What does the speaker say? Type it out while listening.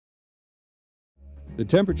The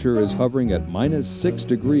temperature is hovering at -6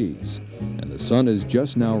 degrees, and the sun is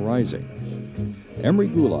just now rising. Emery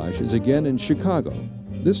Gulash is again in Chicago,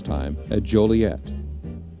 this time at Joliet.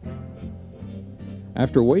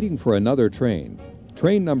 After waiting for another train,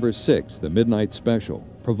 train number 6, the Midnight Special,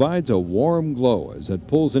 provides a warm glow as it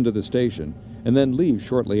pulls into the station and then leaves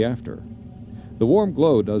shortly after. The warm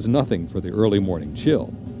glow does nothing for the early morning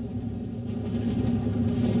chill.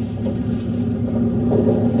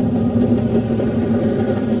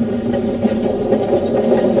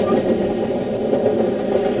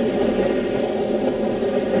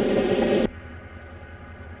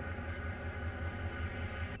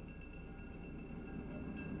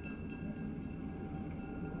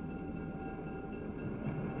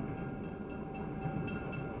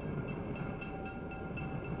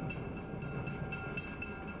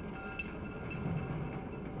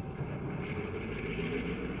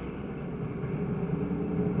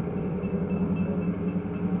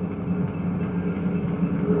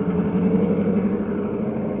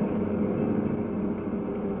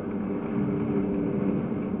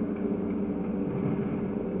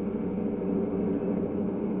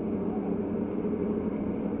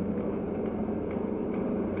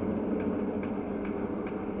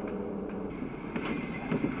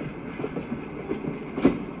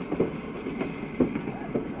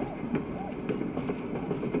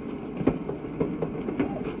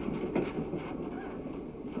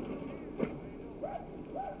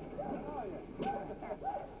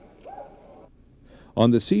 On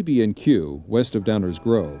the CB&Q, west of Downers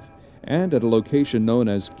Grove, and at a location known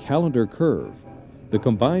as Calendar Curve, the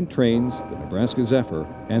combined trains, the Nebraska Zephyr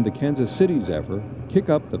and the Kansas City Zephyr, kick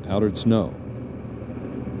up the powdered snow.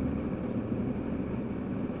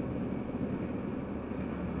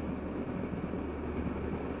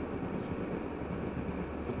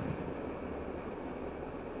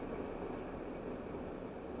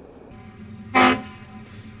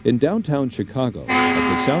 In downtown Chicago,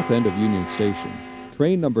 at the south end of Union Station,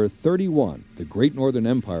 train number 31, the Great Northern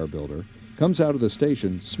Empire Builder, comes out of the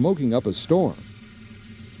station smoking up a storm.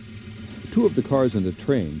 Two of the cars in the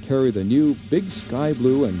train carry the new big sky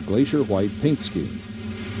blue and glacier white paint scheme.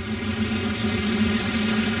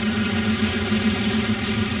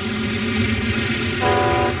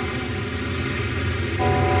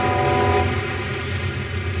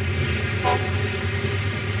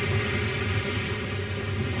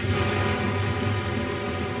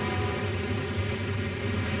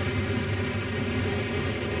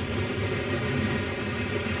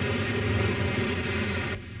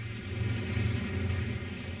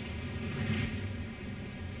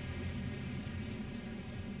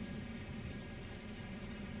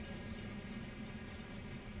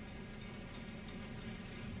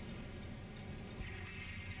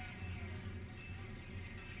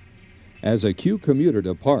 As a Q commuter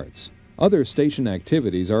departs, other station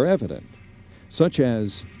activities are evident, such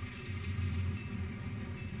as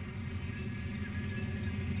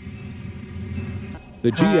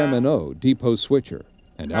the GM&O depot switcher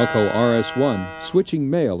and Alco RS1 switching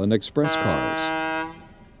mail and express cars.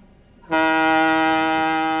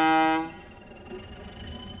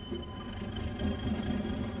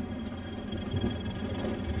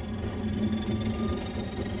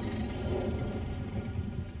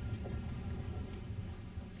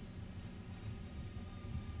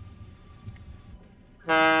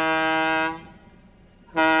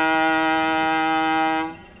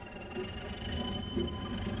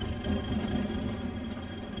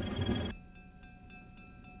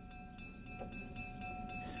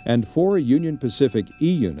 And 4 Union Pacific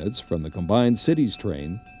E units from the combined cities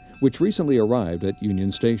train, which recently arrived at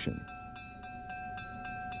Union Station.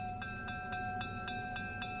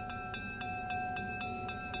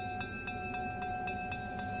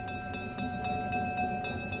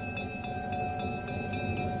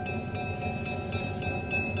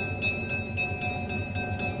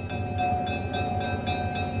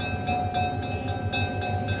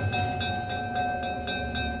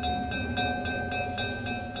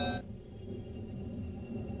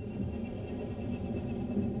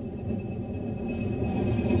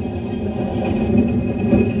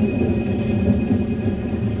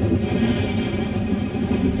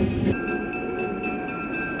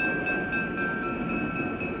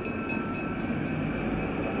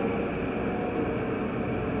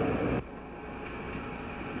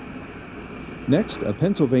 Next, a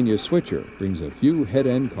Pennsylvania switcher brings a few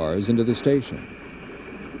head-end cars into the station.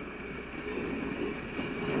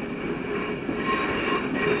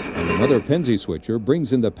 And another Pennsy switcher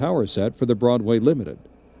brings in the power set for the Broadway Limited.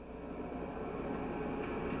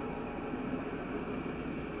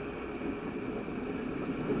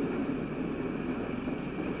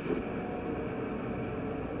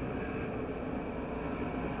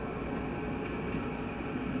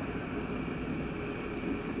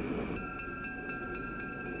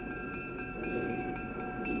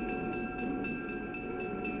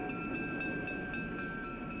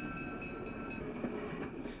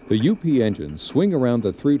 The UP engines swing around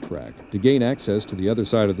the through track to gain access to the other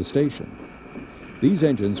side of the station. These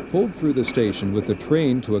engines pulled through the station with the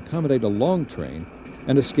train to accommodate a long train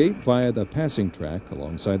and escape via the passing track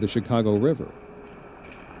alongside the Chicago River.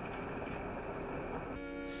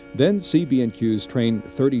 Then CB&Q's train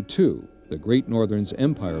 32, the Great Northern's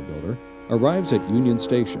Empire Builder, arrives at Union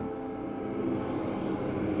Station.